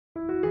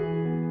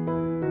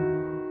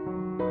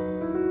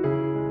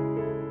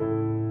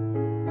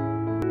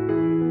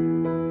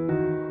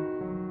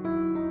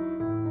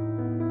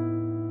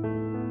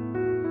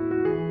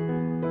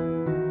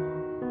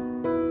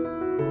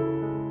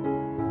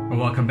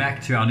welcome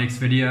back to our next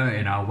video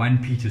in our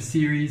 1 Peter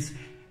series.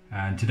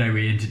 And today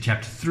we're into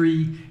chapter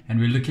 3 and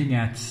we're looking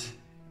at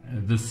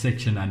this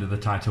section under the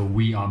title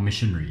We Are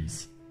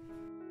Missionaries.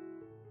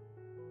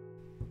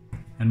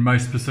 And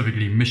most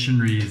specifically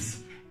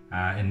missionaries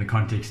in the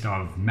context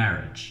of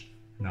marriage.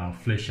 And I'll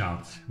flesh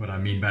out what I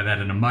mean by that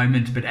in a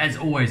moment. But as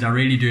always, I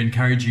really do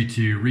encourage you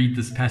to read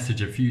this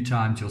passage a few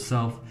times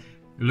yourself.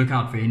 Look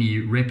out for any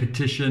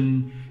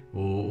repetition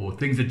or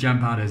things that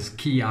jump out as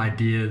key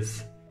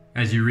ideas.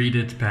 As you read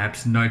it,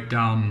 perhaps note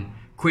down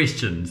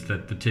questions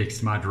that the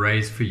text might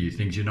raise for you,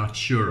 things you're not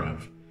sure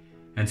of.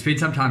 And spend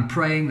some time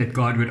praying that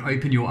God would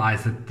open your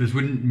eyes, that this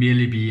wouldn't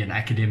merely be an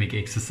academic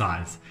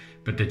exercise,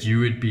 but that you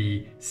would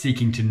be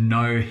seeking to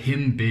know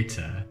Him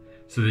better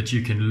so that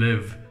you can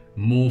live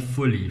more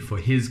fully for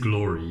His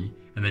glory,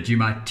 and that you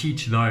might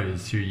teach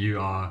those who you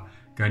are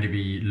going to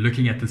be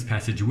looking at this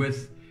passage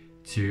with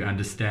to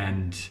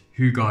understand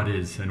who God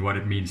is and what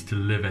it means to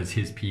live as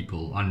His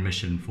people on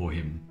mission for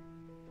Him.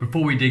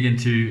 Before we dig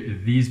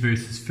into these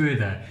verses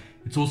further,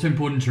 it's also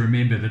important to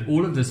remember that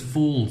all of this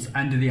falls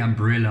under the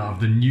umbrella of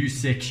the new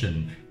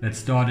section that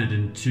started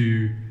in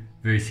 2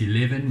 verse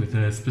 11 with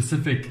a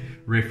specific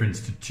reference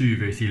to 2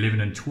 verse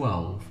 11 and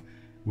 12,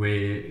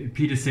 where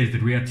Peter says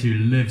that we are to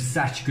live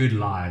such good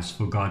lives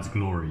for God's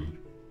glory.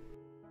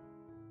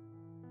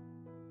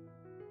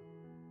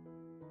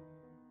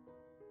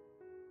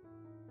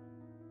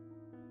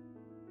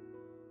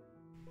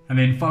 And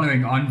then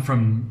following on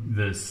from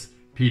this,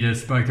 Peter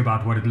spoke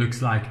about what it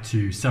looks like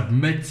to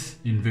submit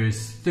in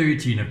verse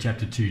 13 of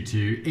chapter 2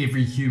 to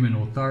every human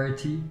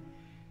authority.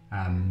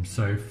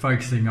 So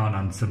focusing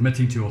on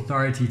submitting to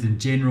authorities in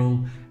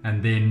general,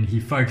 and then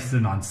he focuses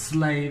in on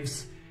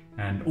slaves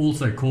and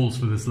also calls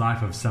for this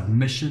life of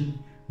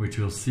submission, which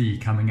we'll see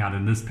coming out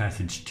in this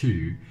passage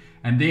too.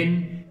 And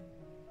then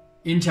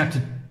in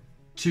chapter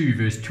 2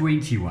 verse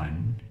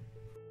 21,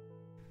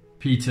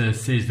 Peter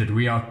says that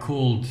we are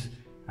called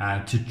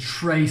to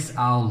trace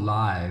our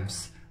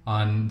lives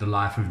on the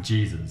life of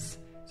Jesus.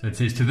 So it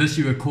says, to this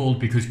you are called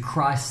because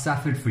Christ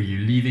suffered for you,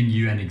 leaving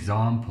you an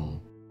example.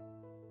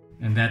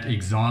 And that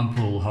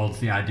example holds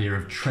the idea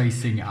of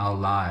tracing our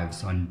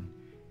lives on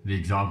the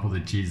example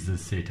that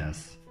Jesus set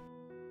us.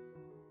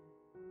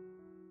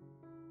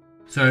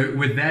 So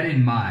with that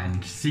in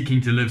mind,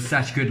 seeking to live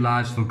such good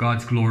lives for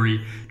God's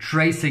glory,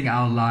 tracing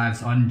our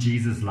lives on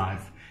Jesus'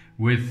 life,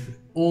 with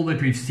all that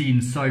we've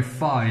seen so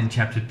far in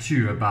chapter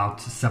 2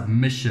 about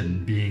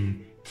submission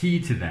being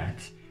key to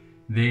that,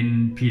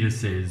 then Peter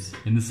says,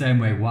 in the same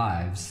way,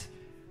 wives,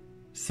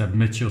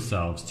 submit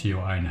yourselves to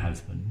your own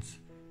husbands.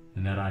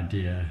 And that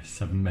idea,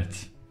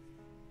 submit,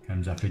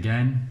 comes up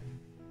again.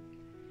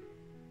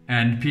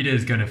 And Peter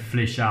is going to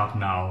flesh out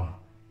now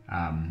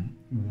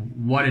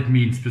what it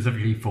means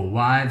specifically for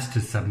wives to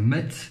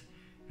submit,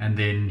 and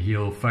then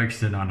he'll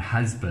focus in on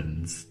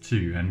husbands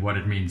too, and what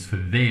it means for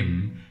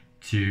them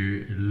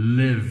to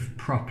live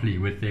properly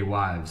with their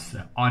wives,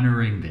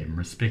 honoring them,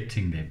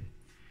 respecting them.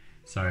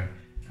 So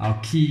our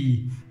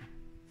key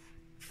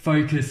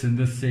focus in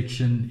this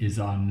section is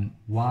on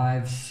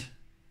wives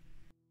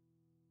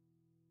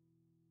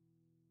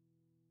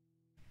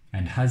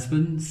and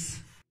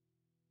husbands.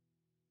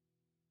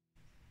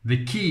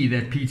 The key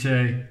that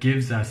Peter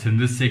gives us in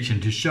this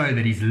section to show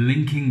that he's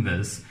linking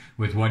this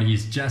with what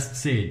he's just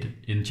said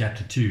in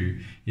chapter 2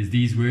 is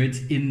these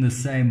words, in the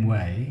same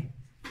way,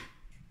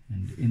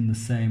 and in the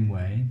same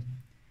way.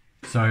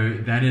 So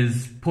that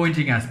is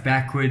pointing us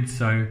backwards.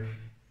 So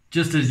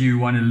just as you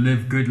want to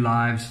live good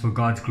lives for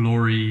God's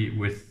glory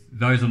with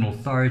those on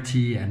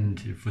authority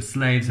and for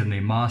slaves and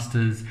their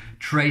masters,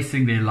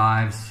 tracing their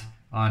lives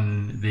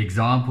on the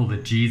example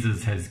that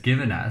Jesus has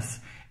given us,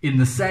 in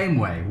the same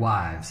way,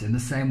 wives, in the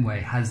same way,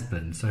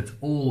 husbands. So it's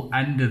all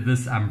under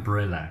this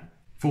umbrella.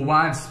 For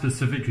wives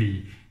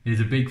specifically,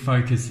 there's a big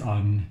focus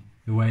on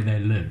the way they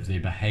live, their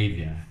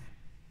behavior,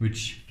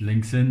 which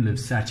links in, live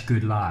such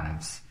good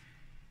lives.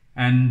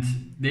 And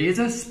there is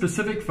a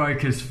specific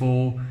focus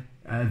for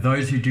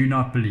those who do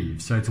not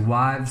believe. So it's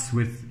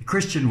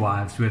Christian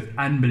wives with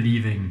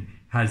unbelieving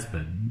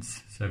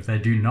husbands. So if they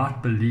do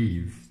not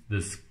believe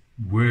this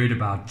word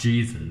about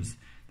Jesus,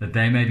 that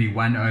they may be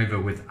won over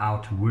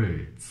without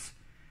words.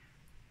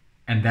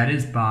 And that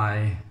is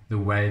by the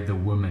way the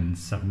woman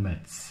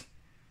submits.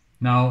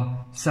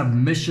 Now,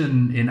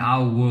 submission in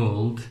our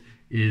world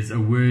is a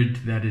word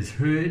that is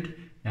heard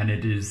and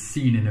it is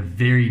seen in a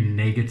very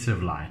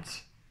negative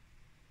light.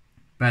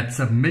 But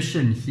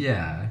submission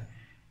here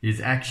is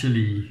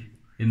actually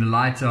in the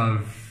light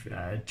of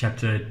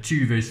chapter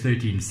 2 verse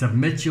 13,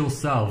 submit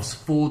yourselves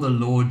for the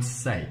Lord's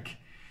sake.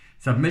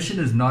 Submission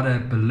is not a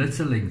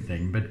belittling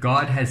thing, but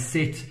God has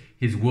set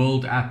His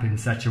world up in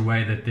such a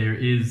way that there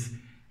is,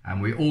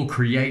 and we're all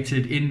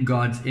created in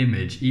God's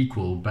image,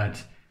 equal,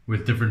 but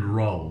with different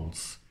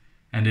roles.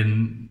 And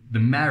in the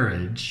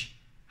marriage,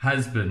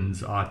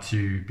 husbands are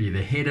to be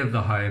the head of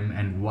the home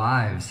and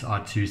wives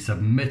are to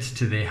submit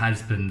to their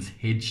husband's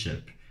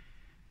headship.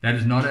 That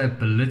is not a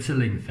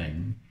belittling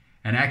thing.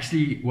 And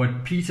actually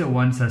what Peter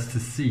wants us to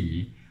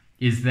see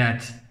is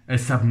that a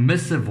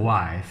submissive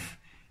wife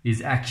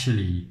is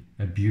actually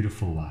a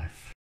beautiful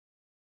wife.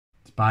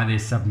 It's by their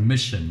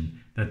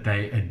submission that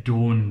they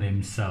adorn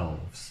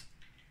themselves,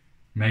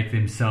 make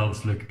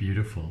themselves look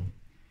beautiful.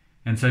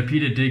 And so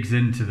Peter digs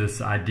into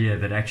this idea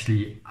that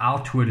actually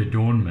outward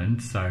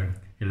adornment, so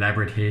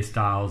elaborate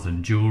hairstyles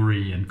and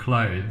jewelry and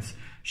clothes,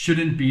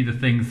 shouldn't be the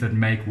things that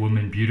make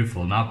women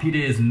beautiful. Now, Peter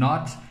is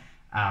not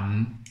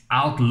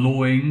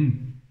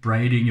outlawing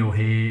braiding your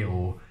hair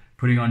or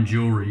putting on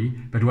jewelry,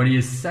 but what he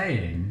is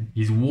saying,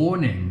 he's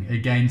warning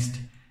against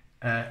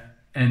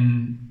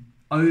an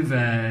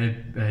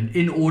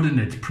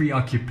inordinate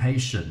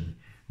preoccupation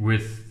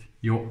with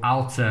your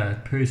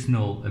outer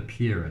personal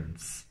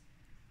appearance.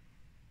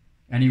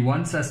 And he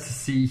wants us to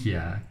see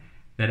here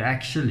that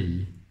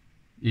actually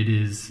it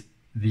is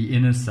the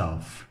inner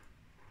self.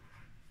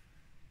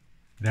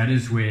 That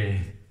is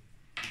where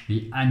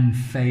the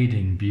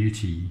unfading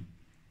beauty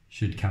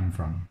should come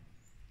from.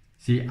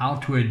 See,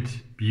 outward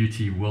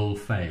beauty will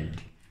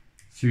fade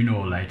sooner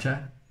or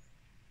later,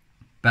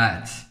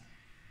 but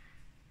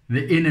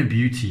the inner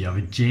beauty of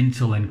a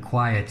gentle and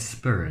quiet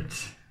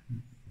spirit,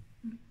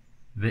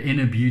 the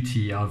inner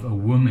beauty of a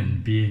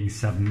woman being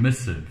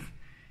submissive,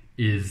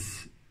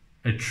 is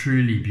a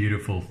truly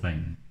beautiful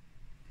thing.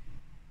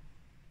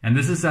 And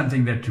this is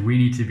something that we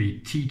need to be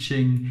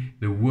teaching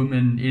the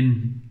women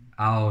in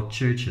our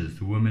churches,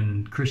 the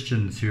women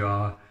Christians who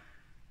are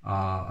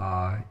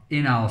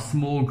in our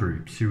small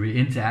groups, who we're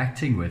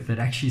interacting with, that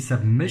actually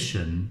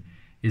submission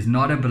is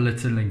not a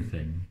belittling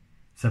thing.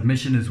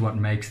 Submission is what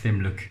makes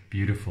them look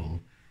beautiful.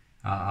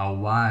 Our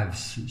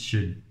wives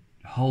should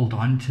hold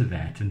on to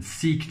that and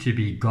seek to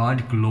be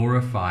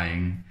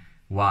God-glorifying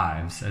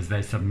wives as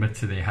they submit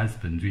to their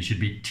husbands. We should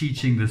be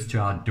teaching this to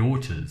our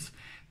daughters,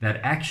 that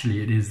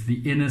actually it is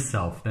the inner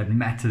self that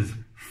matters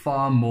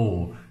far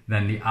more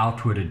than the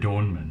outward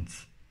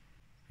adornments.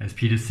 As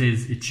Peter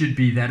says, it should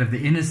be that of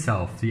the inner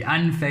self, the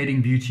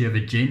unfading beauty of a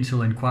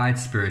gentle and quiet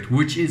spirit,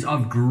 which is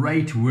of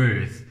great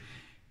worth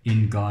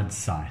in God's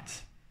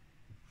sight.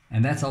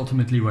 And that's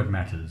ultimately what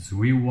matters.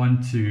 We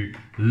want to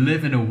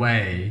live in a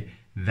way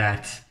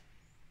that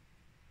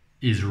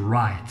is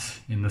right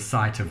in the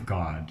sight of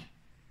God.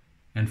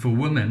 And for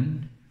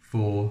women,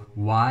 for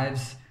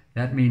wives,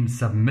 that means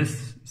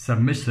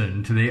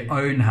submission to their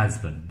own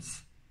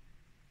husbands,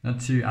 not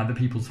to other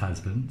people's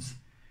husbands.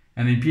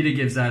 And then Peter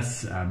gives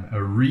us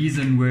a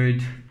reason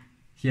word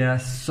here,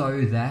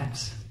 so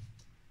that.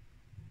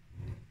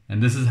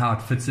 And this is how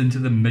it fits into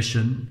the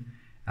mission.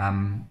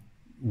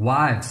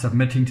 Wives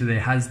submitting to their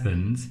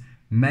husbands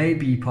may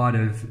be part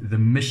of the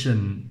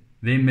mission,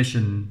 their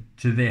mission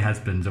to their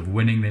husbands of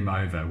winning them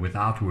over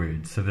without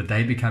words, so that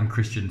they become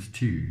Christians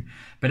too.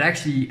 But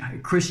actually,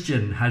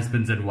 Christian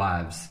husbands and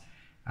wives,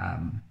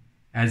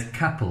 as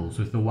couples,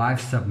 with the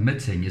wife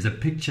submitting, is a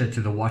picture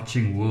to the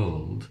watching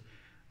world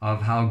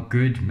of how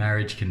good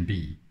marriage can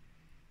be.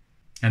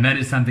 And that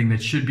is something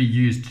that should be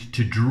used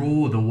to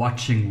draw the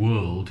watching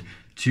world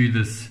to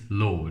this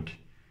Lord,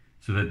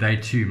 so that they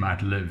too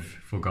might live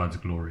for God's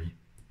glory.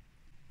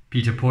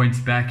 Peter points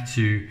back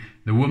to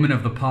the women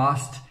of the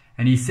past,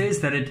 and he says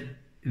that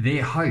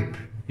their hope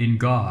in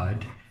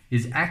God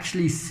is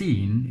actually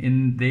seen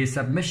in their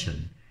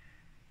submission,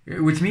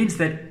 which means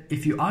that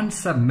if you aren't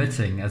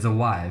submitting as a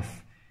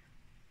wife,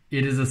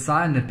 it is a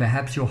sign that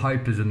perhaps your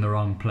hope is in the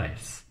wrong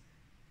place.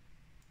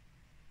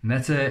 And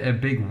that's a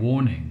big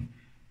warning.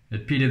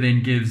 That Peter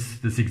then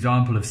gives this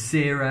example of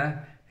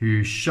Sarah,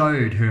 who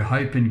showed her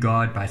hope in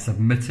God by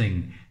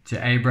submitting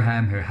to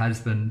Abraham, her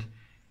husband.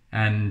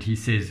 And he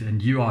says,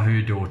 and you are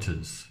her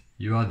daughters.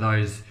 You are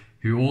those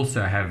who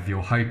also have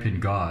your hope in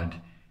God,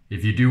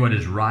 if you do what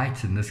is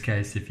right, in this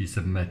case, if you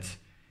submit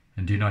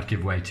and do not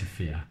give way to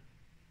fear.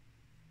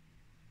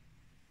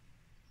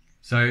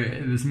 So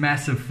this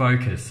massive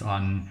focus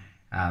on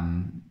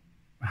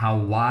how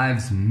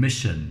wives'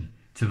 mission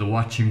to the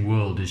watching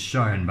world is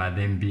shown by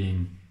them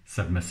being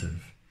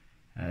submissive.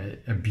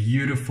 A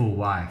beautiful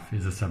wife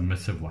is a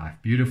submissive wife,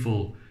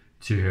 beautiful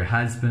to her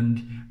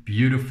husband,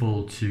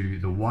 beautiful to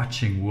the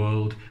watching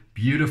world,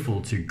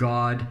 beautiful to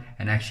God,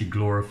 and actually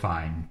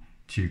glorifying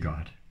to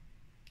God.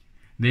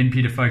 Then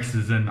Peter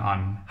focuses in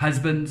on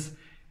husbands,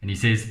 and he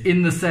says,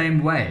 in the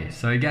same way.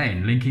 So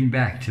again, linking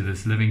back to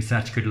this living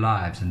such good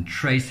lives and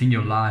tracing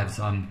your lives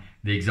on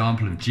the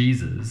example of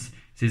Jesus,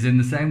 says, in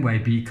the same way,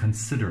 be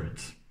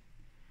considerate.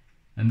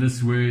 And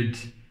this word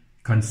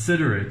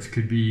considerate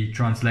could be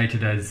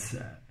translated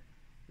as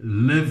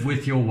live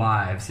with your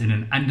wives in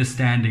an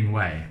understanding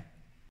way.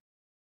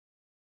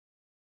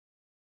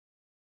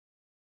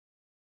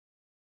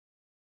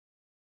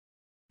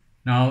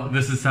 Now,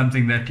 this is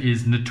something that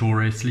is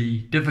notoriously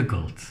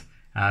difficult.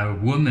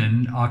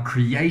 Women are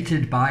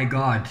created by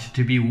God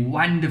to be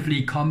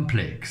wonderfully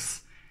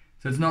complex.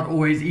 So it's not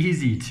always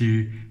easy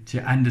to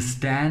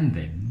understand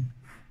them.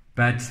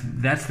 But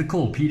that's the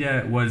call.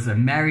 Peter was a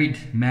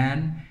married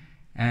man,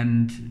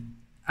 and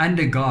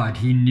under God,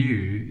 he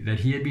knew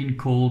that he had been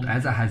called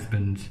as a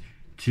husband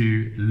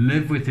to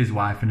live with his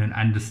wife in an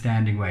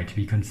understanding way, to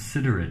be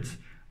considerate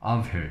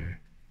of her.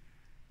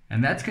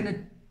 And that's going to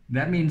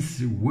that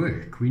means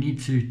work. We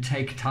need to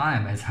take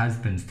time as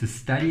husbands to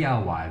study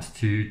our wives,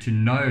 to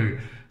know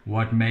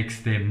what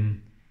makes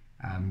them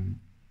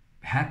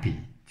happy,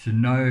 to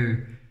know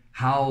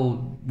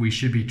how we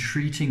should be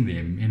treating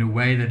them in a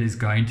way that is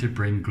going to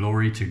bring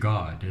glory to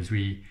God. As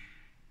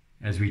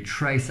we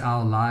trace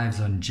our lives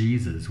on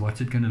Jesus,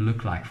 what's it going to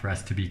look like for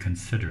us to be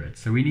considerate?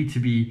 So we need to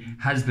be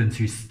husbands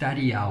who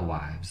study our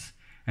wives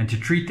and to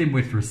treat them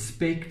with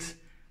respect.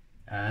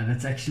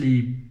 That's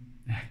actually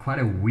quite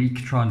a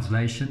weak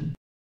translation.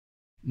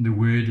 The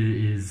word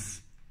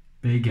is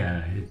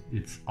bigger,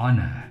 it's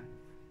honor,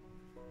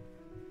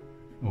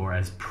 or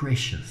as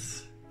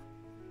precious.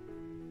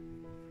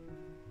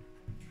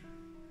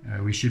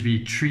 We should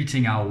be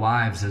treating our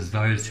wives as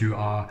those who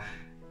are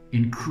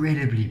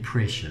incredibly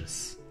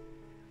precious.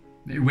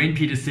 When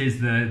Peter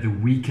says the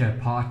weaker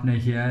partner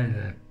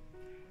here,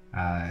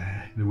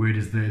 the word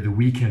is the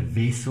weaker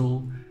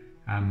vessel.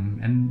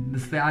 And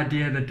it's the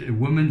idea that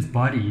women's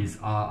bodies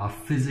are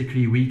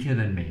physically weaker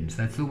than men's.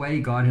 That's the way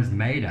God has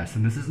made us.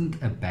 And this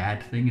isn't a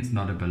bad thing. It's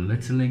not a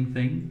belittling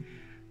thing.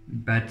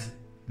 But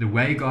the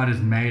way God has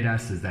made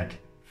us is that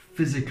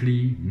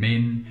physically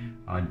men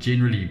are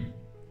generally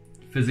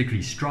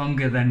physically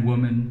stronger than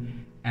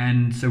women.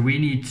 And so we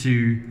need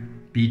to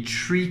be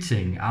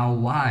treating our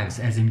wives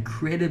as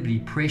incredibly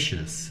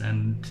precious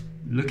and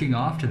looking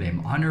after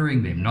them,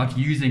 honoring them, not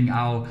using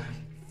our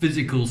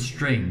physical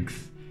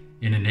strength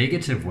in a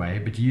negative way,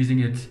 but using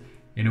it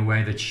in a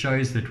way that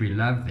shows that we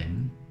love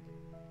them.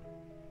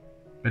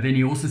 But then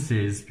he also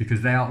says,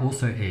 because they are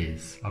also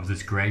heirs of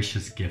this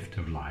gracious gift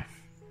of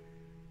life.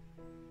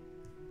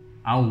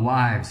 Our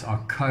wives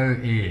are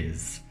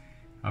co-heirs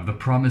of the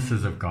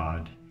promises of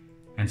God,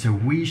 and so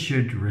we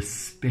should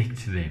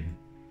respect them.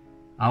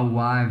 Our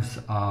wives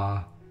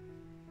are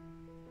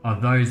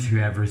those who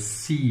have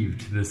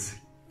received this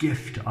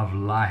gift of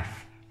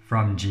life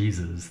from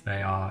Jesus.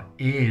 They are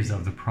heirs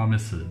of the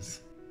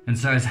promises. And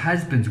so as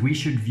husbands, we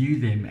should view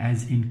them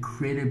as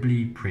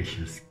incredibly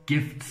precious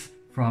gifts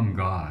from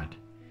God.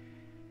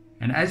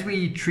 And as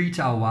we treat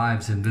our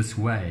wives in this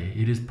way,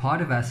 it is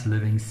part of us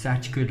living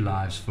such good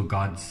lives for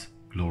God's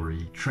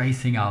glory,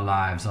 tracing our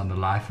lives on the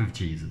life of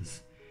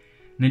Jesus.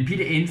 And then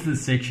Peter ends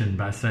this section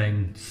by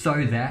saying, so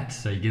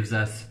he gives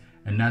us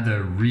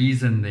another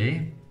reason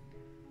there,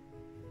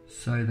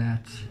 so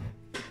that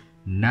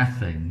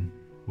nothing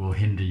will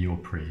hinder your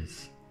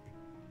prayers.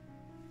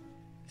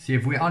 See,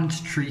 if we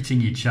aren't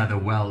treating each other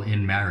well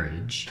in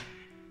marriage,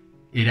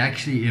 it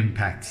actually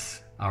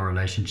impacts our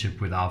relationship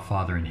with our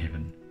Father in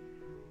heaven.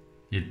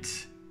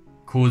 It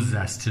causes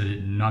us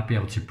to not be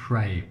able to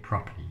pray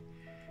properly.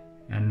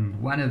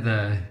 And one of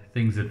the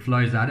things that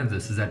flows out of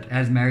this is that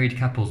as married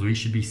couples, we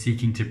should be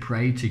seeking to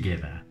pray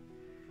together,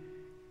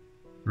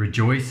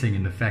 rejoicing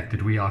in the fact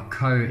that we are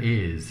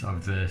co-heirs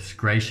of this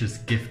gracious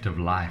gift of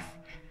life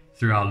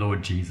through our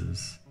Lord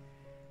Jesus.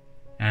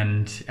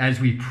 And as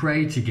we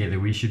pray together,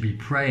 we should be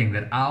praying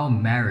that our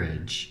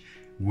marriage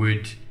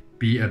would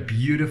be a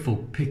beautiful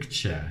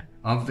picture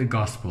of the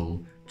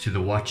gospel to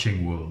the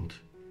watching world,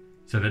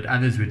 so that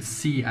others would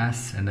see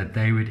us and that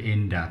they would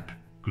end up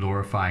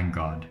glorifying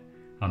God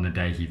on the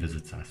day he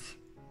visits us.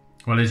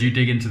 Well, as you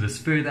dig into this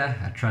further,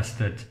 I trust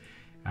that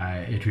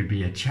it would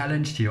be a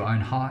challenge to your own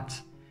heart.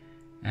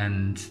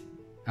 And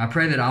I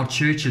pray that our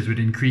churches would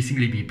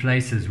increasingly be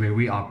places where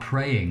we are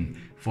praying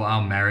for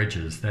our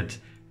marriages, that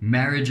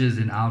marriages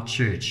in our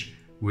church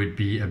would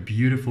be a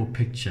beautiful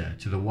picture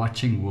to the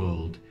watching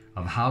world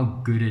of how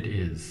good it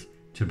is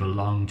to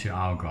belong to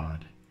our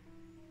God.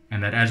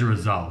 And that as a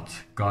result,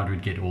 God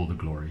would get all the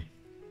glory.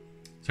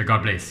 So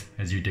God bless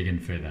as you dig in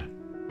further.